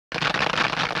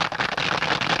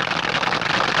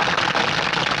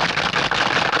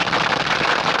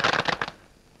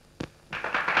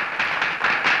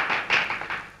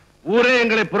ஊரே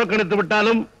எங்களை புறக்கணித்து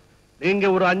விட்டாலும் நீங்க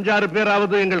ஒரு 5-6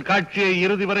 பேராவது எங்கள் காட்சியை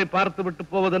இறுதி வரை பார்த்து விட்டு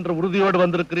போவதென்ற உறுதியோடு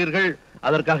வந்திருக்கிறீர்கள்.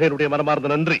 அதற்காக என்னுடைய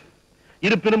மனமார்ந்த நன்றி.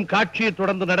 இருப்பினும் காட்சியை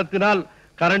தொடர்ந்து நடத்தினால்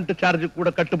கரண்ட் சார்ஜ் கூட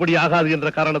கட்டுப்படி ஆகாது என்ற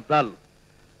காரணத்தால்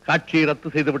காட்சியை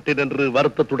ரத்து செய்து விட்டேன் என்று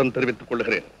வருத்தத்துடன் தெரிவித்துக்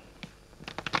கொள்கிறேன்.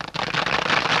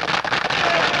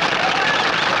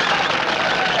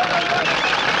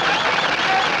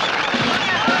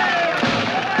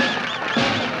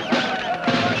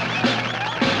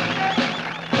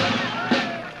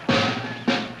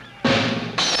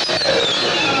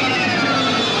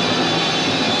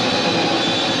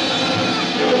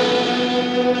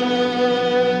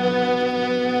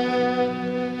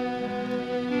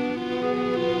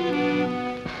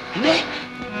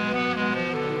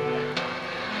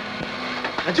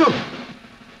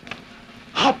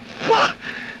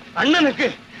 அண்ணனுக்கு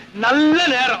நல்ல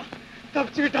நேரம்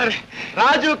தப்பிச்சுக்கிட்டாரு.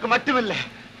 ராஜுவுக்கு மட்டுமில்ல,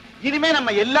 இனிமே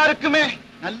நம்ம எல்லாருக்குமே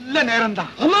நல்ல நேரம்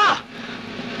தான். அம்மா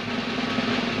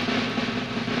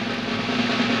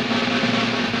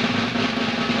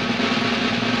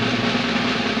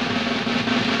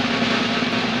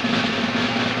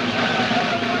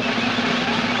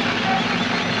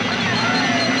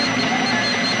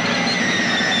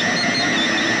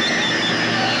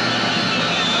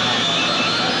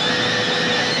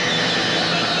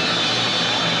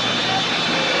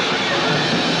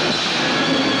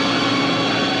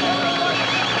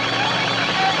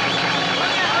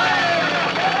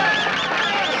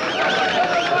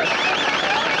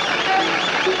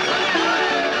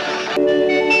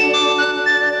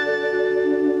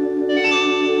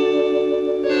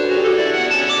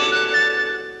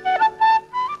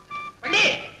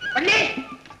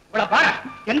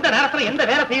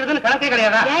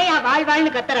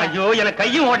ஐயோ, எனக்கு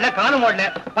கையும் ஓடல காலும் ஓடல.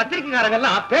 பத்திரிகைக்காரங்க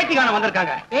எல்லாம் பேட்டி காண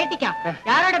வந்திருக்காங்க. பேட்டிக்கா?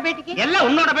 யாரோட பேட்டிக்கு? எல்லாம்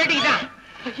உன்னோட பேட்டிக்கு தான்.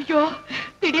 ஐயோ,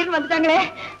 திடீர்னு வந்துட்டாங்களே.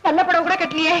 நல்ல படம் கூட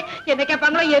கட்டலையே. என்ன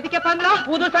கேட்பாங்களோ, எது கேட்பாங்களோ?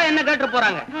 புதுசா என்ன கேட்டு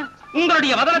போறாங்க?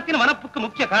 உங்களுடைய வதனத்தின் வனப்புக்கு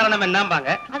முக்கிய காரணம் என்னம்பாங்க.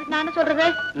 அதுக்கு நான் சொல்றது,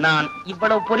 நான்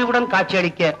இவ்வளவு பொறிவுடன் காட்சி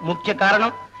அளிக்க முக்கிய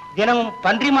காரணம் தினமும்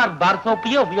பன்றிமார் பார்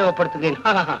சோப்பையே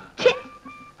உபயோகப்படுத்துகிறேன்.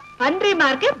 பன்றி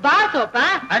மார்க்கு பார் சோப்பா?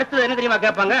 அடுத்தது என்ன தெரியுமா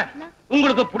கேட்பாங்க?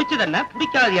 உங்களுக்கு பிடிச்சது என்ன,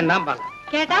 பிடிக்காது என்னம்பாங்க.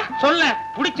 கேட்டா சொல்ல,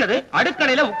 பிடிச்சது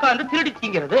அடுக்கடையில உட்கார்ந்து திருடி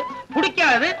திங்கிறது,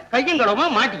 பிடிக்காது கையங்களமா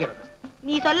மாட்டிக்கிறது.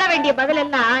 நீ சொல்ல வேண்டிய பதில்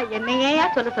எல்லாம் என்னையா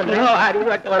சொல்ல சொல்லு. அறிவு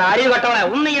கட்டவள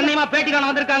உன்னை என்னையுமா பேட்டி காண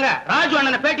வந்திருக்காங்க. ராஜு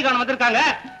அண்ணனை பேட்டி காண வந்திருக்காங்க.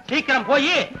 சீக்கிரம்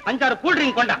போய் 5-6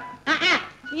 கூல்ட்ரிங்க் கொண்டா.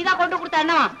 நீதான் கொண்டு கொடுத்த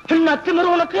அண்ணா. என்ன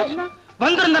திமிரு உனக்கு?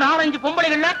 வந்திருந்த 4-5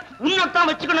 பொம்பளைகள்ல உன்னத்தான்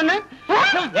வச்சுக்கணும்னு,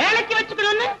 வேலைக்கு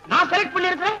வச்சுக்கணும்னு நான் செலக்ட்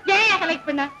பண்ணிருக்கேன். ஏன் செலக்ட்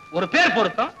பண்ண? ஒரு பேர்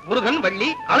பொருத்தம், முருகன், வள்ளி,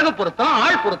 அழகு பொருத்தம்,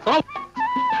 ஆள் பொருத்தம்.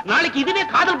 நாளைக்கு இதுவே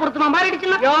காதல் பொருத்தமா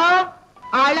மாறிடுச்சுன்னா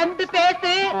அளந்து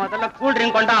பேசு. முதல்ல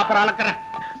கூல்ட்ரிங்க் கொண்டா, அப்புறம் அளக்கிறேன்.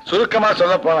 சுருக்கமா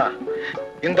சொல்ல போனா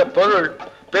இந்த பொருள்,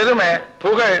 பெருமை,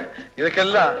 புகழ்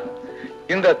இதுக்கெல்லாம்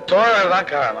இந்த தோழர் தான்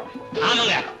காரணம்.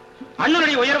 ஆமாங்க,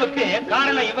 அண்ணனுடைய உயர்வுக்கு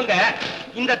காரணம் இவங்க,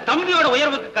 இந்த தம்பியோட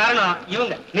உயர்வுக்கு காரணம்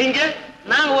இவங்க. நீங்க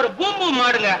நாங்க ஒரு பூம்பு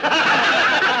மாடுங்க.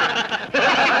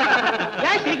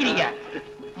 ஏன் சிரிக்கிறீங்க?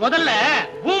 முதல்ல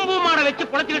பூம்பு மாடை வச்சு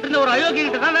குழச்சிக்கிட்டு இருந்த ஒரு அயோக்கிய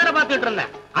கிட்ட தான் வேலை பார்த்துட்டு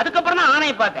இருந்தேன். அதுக்கப்புறம் தான்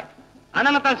ஆணையை பார்த்தேன்.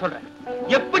 அண்ணனை தான் சொல்றேன்.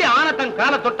 எப்படி ஆனை தன்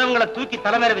கால தொட்டவங்களை தூக்கி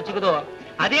தலைமையில வச்சுக்குதோ,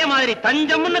 அதே மாதிரி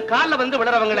தஞ்சம்னு கால வந்து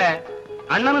விடுறவங்களை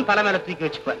அண்ணனும் தலைமையில தூக்கி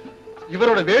வச்சுப்பார்.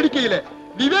 இவரோட வேடிக்கையில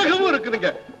விவேகமும்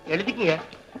இருக்குதுங்க. எழுதிக்குங்க.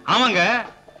 ஆமாங்க,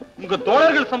 உங்க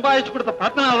தோழர்கள் சம்பாதிச்சு கொடுத்த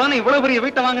பணத்தினால தானே இவ்வளவு பெரிய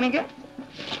வீட்டை வாங்குனீங்க.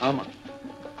 ஆமா,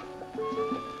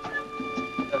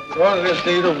 தோழர்கள்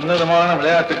செய்த உன்னதமான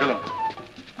விளையாட்டுகளும்,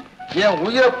 என்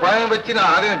உயிரை பணம் வச்சு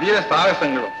நான் ஆடின வீர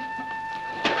சாகசங்களும்,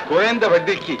 குறைந்த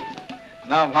வட்டிக்கு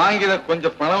நான் வாங்கின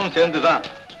கொஞ்சம் பணமும் சேர்ந்துதான்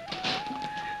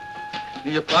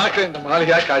நீங்க பார்க்க இந்த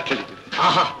மாளிகையா காட்சியளிக்குது.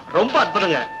 ஆஹா, ரொம்ப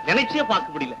அற்புதங்க. நினைச்சே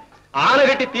பார்க்க முடியல. ஆனை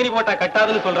கட்டி தீனி போட்டா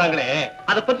கட்டாதுன்னு சொல்றாங்களே,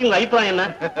 அதை பத்தி உங்க அபிப்பிராயம் என்ன?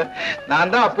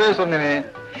 நான் தான் அப்பவே சொன்னேன்,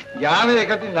 யானையை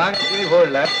கட்டி நாங்க தீனி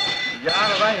போடல,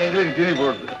 யானை தான் எங்களுக்கு தீனி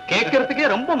போடுது.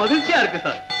 கேட்கறதுக்கே ரொம்ப மகிழ்ச்சியா இருக்கு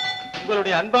சார்.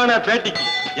 உங்களுடைய அன்பான பேட்டிக்கு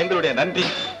எங்களுடைய நன்றி.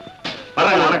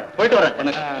 போயிட்டு வரேன்.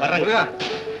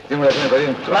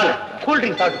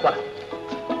 கூல்ட்ரிங்க் சாப்பிட்டுப்பா.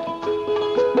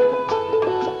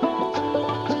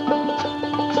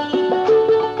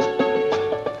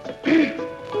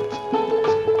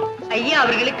 ஐயா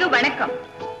அவர்களுக்கு வணக்கம்.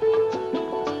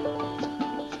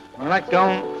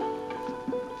 வணக்கம்.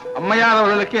 அம்மையார்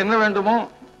அவர்களுக்கு என்ன வேண்டுமோ?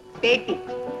 பேட்டி.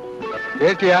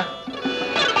 பேட்டியா?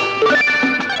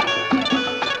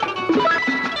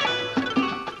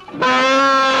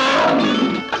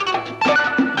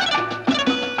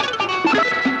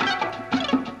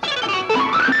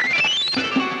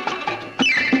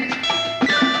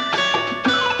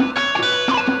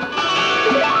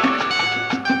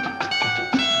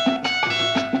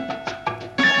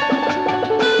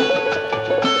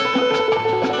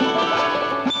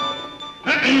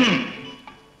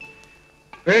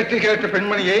 பேச்சு கேட்ட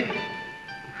பெண்மணியை,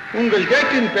 உங்கள்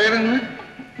கேட்டின் பெயர் என்ன?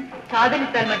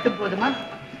 காதலித்தால் மட்டும் போதுமா?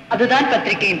 அதுதான்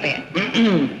பத்திரிகையின் பெயர்.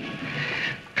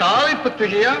 காலை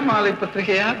பத்திரிகையா மாலை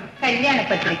பத்திரிகையா? கல்யாண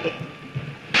பத்திரிகை.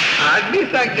 அடி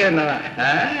சாக்கு என்ன?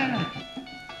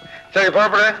 சரி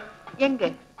புறப்படு.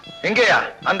 எங்க? எங்கயா?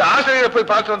 அந்த ஆசிரியரை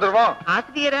போய் பார்த்து வந்துருவோம்.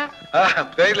 ஆசிரியரா?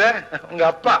 தெரியல, உங்க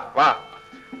அப்பா. வா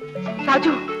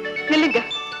ராஜு, நில்லுங்க.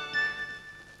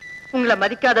 உங்களை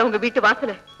மதிக்காத உங்க வீட்டு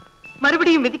வாசல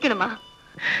மறுபடியும் மிதிக்கணுமா?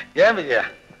 ஏன் விஜயா,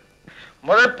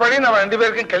 முதற்படி நம்ம 2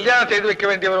 பேருக்கும் கல்யாணம் செய்து வைக்க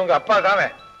வேண்டியவர் உங்க அப்பா தானே.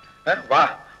 வா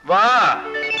வா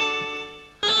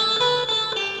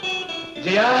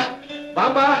விஜயா,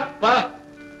 பாபா வா.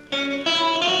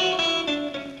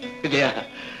 விஜயா,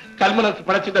 கல்மனசு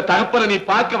படைச்சிட்ட தகப்பனை நீ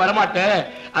பார்க்க வரமாட்ட,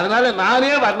 அதனால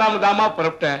நானே வரலாம்னு தாமா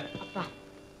புறப்பட்டேன். அப்பா,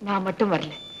 நான் மட்டும்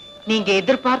வரல, நீங்க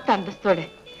எதிர்பார்த்த அந்தஸ்தோட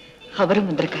அவரும்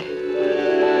வந்திருக்காரு.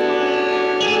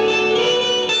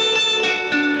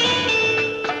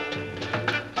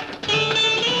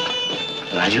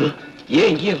 ராஜு, ஏன்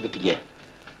இங்கே இருந்துட்டீங்க?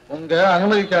 உங்க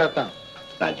அனுமதிக்காகத்தான்.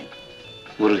 ராஜு,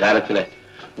 ஒரு காலத்துல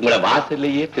உங்களை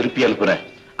வாசல்லையே திருப்பி அனுப்புற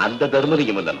அந்த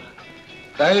தர்மலிங்கம் இல்லைனா?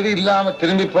 தைரியம் இல்லாம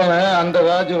திரும்பி போன அந்த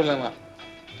ராஜு இல்லைனா?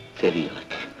 சரி,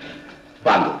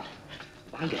 வாங்க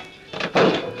வாங்க.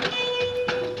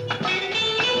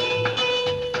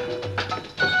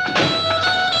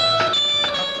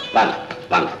 வாங்க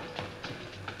வாங்க.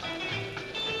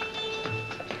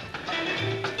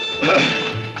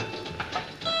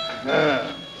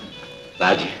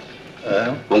 ராஜு,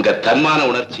 உங்க தன்மான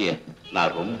உணர்ச்சியை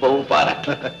நான் ரொம்பவும்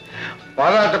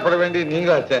பாராட்டப்பட வேண்டிய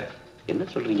நீங்களாச்சே. என்ன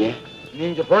சொல்றீங்க?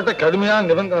 நீங்க போட்ட கடுமையான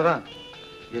நிபந்தனை தான்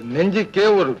என் நெஞ்சுக்கே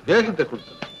ஒரு வேகத்தை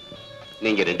கொடுத்தது.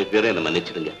 நீங்க 2 பேரும் என்ன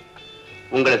மன்னிச்சிடுங்க.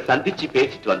 உங்களை சந்திச்சு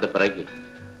பேசிட்டு வந்த பிறகு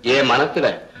என் மனசுல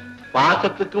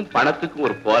பாசத்துக்கும் பணத்துக்கும்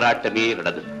ஒரு போராட்டமே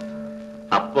நடந்தது.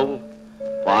 அப்பவும்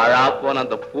பாழா போன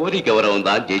அந்த போரி கௌரவம்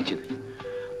தான் ஜெயிச்சது.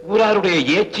 ஊராருடைய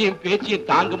ஏச்சியும் பேச்சையும்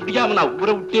தாங்க முடியாம நான்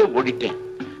ஊரை விட்டே ஓடிட்டேன்.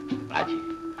 ராஜி,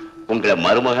 உங்களை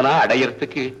மருமகனா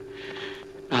அடையறதுக்கு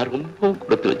நான் ரொம்பவும்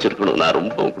கொடுத்து வச்சிருக்கணும்.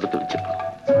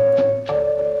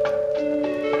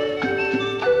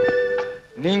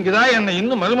 நீங்க தான் என்னை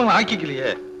இன்னும் மருமகன்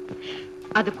ஆக்கிக்கலையே.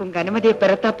 அதுக்கு உங்க அனுமதியை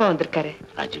பெறத்தாப்பா வந்திருக்காரு.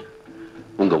 ராஜு,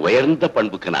 உங்க உயர்ந்த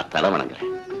பண்புக்கு நான் தலை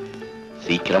வணங்குறேன்.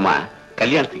 சீக்கிரமா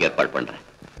கல்யாணத்துக்கு ஏற்பாடு பண்றேன்.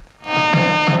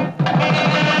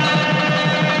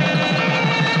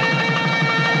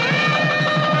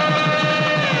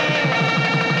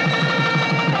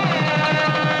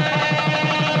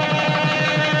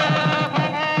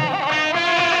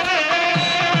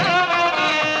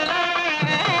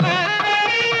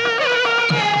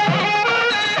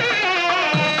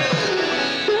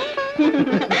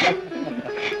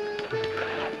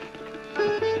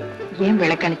 ஏன்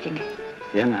விளக்கணிச்சீங்க?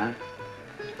 ஏன்னா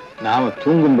நாம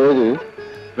தூங்கும் போது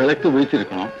விளக்கு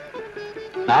விழிச்சிருக்கணும்,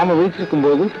 நாம விழிச்சிருக்கும்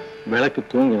போது விளக்கு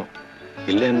தூங்கணும்.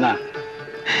 இல்லைன்னா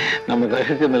நம்ம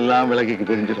ரகசியம் எல்லாம் விளக்குக்கு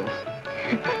தெரிஞ்சிடும்.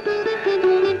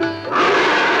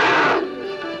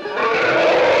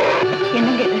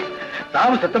 என்னங்க இது?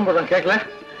 நாம சத்தம் போடுறோம், கேட்கல?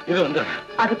 இது வந்து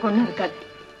அதுக்கு ஒண்ணும் இருக்காது,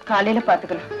 காலையில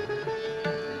பாத்துக்கலாம்.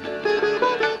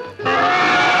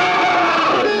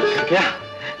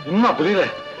 சும்மா புரியல,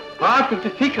 பார்த்துட்டு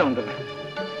சீக்கிரம் வந்துடுறேன்.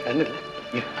 கண்ணுல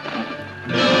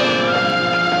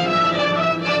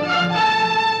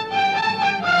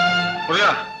புரியா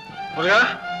புரியா?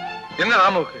 என்ன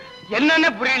ராமுக்கு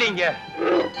என்னன்னு புரியலீங்க.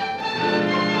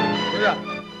 புரியா?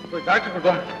 போய் டாக்டர் கிட்ட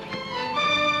வா.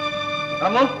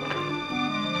 ராமு,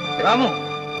 ராமு.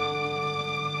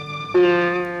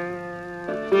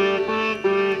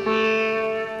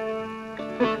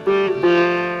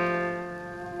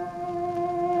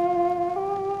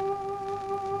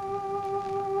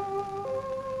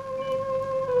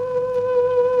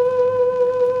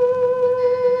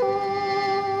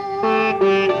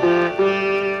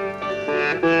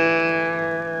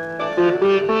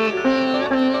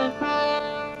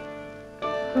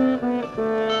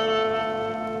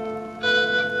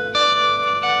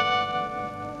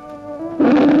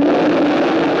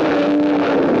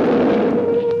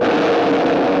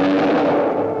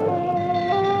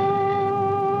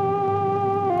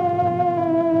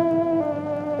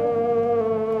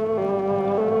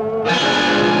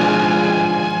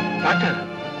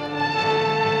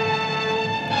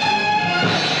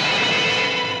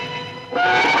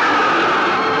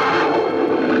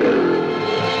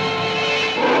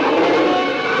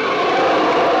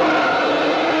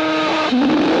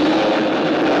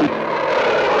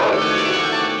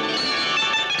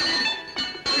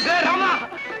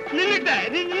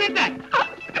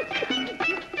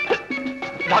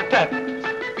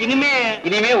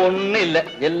 இனிமே ஒண்ணும் இல்ல,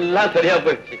 எல்லாம் சரியா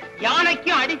போயிடுச்சு.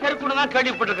 யானைக்கும் அடி சறுக்குன்னு தான்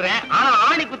கேள்விப்பட்டிருக்கிறேன். ஆனா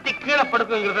ஆணி குத்தி கீழே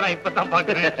படுக்குங்கிறத நான் இப்பதான்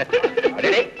பாக்குறேன்.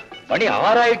 மணி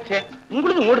 6 ஆயிடுச்சு.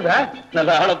 உங்களுக்கு மூடுதா?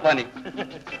 நல்ல ஆளப்பானி.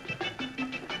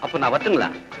 அப்ப நான்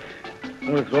வரட்டுங்களா?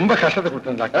 உங்களுக்கு ரொம்ப கஷ்டத்தை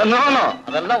கொடுத்தேன் டாக்டர்.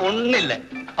 அதெல்லாம் ஒண்ணும் இல்ல.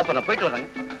 அப்ப நான் போயிட்டு வரேங்க.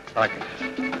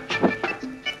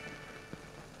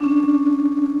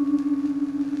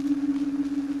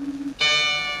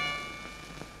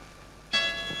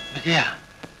 விஜயா,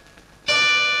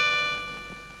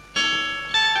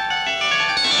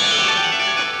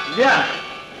 விஜயா,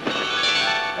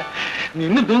 நீ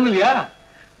இன்னும் தூங்கலையா?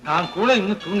 நான் கூட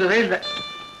இன்னும் தூங்கவே இல்லை.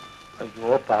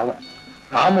 ஐயோ பாவம்,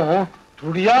 ராமும்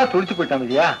துடியா துடிச்சு போயிட்டான்.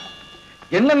 விஜயா,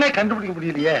 என்னன்னே கண்டுபிடிக்க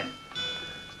முடியலையே.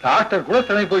 டாக்டர் கூட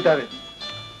திணறி போயிட்டாரு.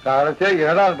 காலத்தே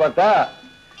ஏதாவது பார்த்தா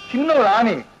சின்ன ஒரு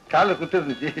ஆணி காலில் குத்து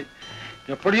இருந்துச்சு.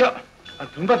 எப்படியோ அது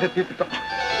துன்பத்தை தீர்த்துட்டோம்.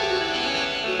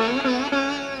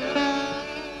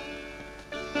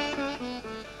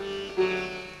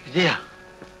 விஜயா,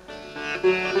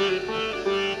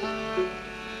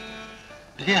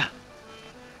 விஜயா,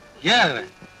 ஏன்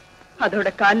அதோட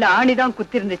கால்ல ஆணிதான்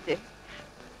குத்தி இருந்துச்சு.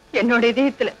 என்னோட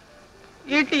இதயத்துல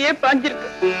ஈட்டியே பாஞ்சிருக்கு.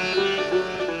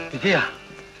 விஜயா,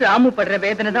 ராமு படுற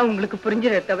வேதனை தான் உங்களுக்கு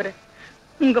புரிஞ்சதே தவிர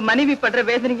உங்க மனைவி படுற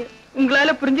வேதனைய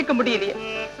உங்களால புரிஞ்சுக்க முடியலையே.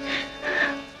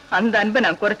 அந்த அன்பை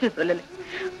நான் குறைச்சு சொல்லல.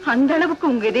 அந்த அளவுக்கு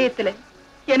உங்க இதயத்துல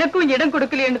எனக்கும் இடம்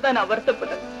கொடுக்கலையேன்னு தான் நான்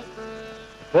வருத்தப்பட்டேன்.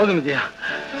 போதும் விஜயா,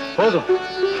 போதும்.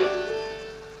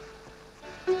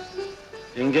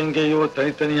 எங்கெங்கேயோ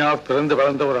தனித்தனியா பிறந்து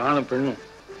வளர்ந்த ஒரு ஆணும் பெண்ணும்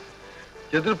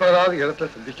எதிர்பாராத இடத்துல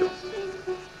சந்திக்கிறோம்.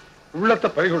 உள்ளத்தை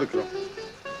பறி கொடுக்கிறோம்.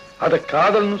 அதை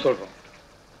காதல்னு சொல்றோம்.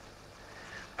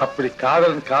 அப்படி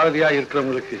காதலியா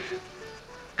இருக்கிறவங்களுக்கு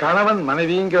கணவன்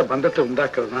மனைவிங்கிற பந்தத்தை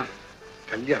உண்டாக்குறது தான்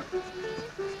கல்யாணம்.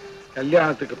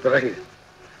 கல்யாணத்துக்கு பிறகு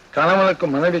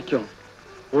கணவனுக்கும் மனைவிக்கும்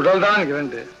உடல் தான்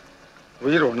 2,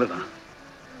 உயிர் ஒண்ணுதான்.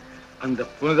 அந்த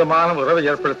புனிதமான உறவை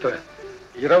ஏற்படுத்துற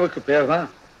இரவுக்கு பேர் தான்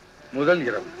முதல்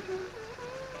இரவு.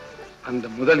 அந்த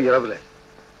முதல் இரவுல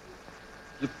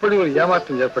இப்படி ஒரு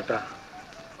ஏமாற்றம் ஏற்பட்டா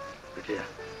விஜயா,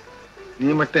 நீ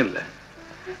மட்டும் இல்ல,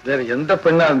 வேற எந்த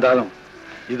பெண்ணா இருந்தாலும்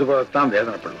இது போலத்தான்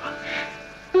வேதனைப்படுவான்.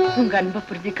 உங்க அன்பை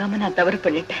புரிஞ்சுக்காம நான் தவறு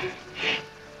பண்ணிட்டேன்.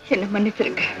 என்ன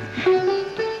மன்னிச்சிருங்க.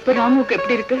 இப்ப ராமுக்கு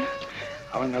எப்படி இருக்கு?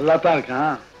 அவன் நல்லா தான்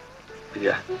இருக்கான்.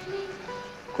 விஜயா,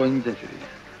 கொஞ்சம் சரி.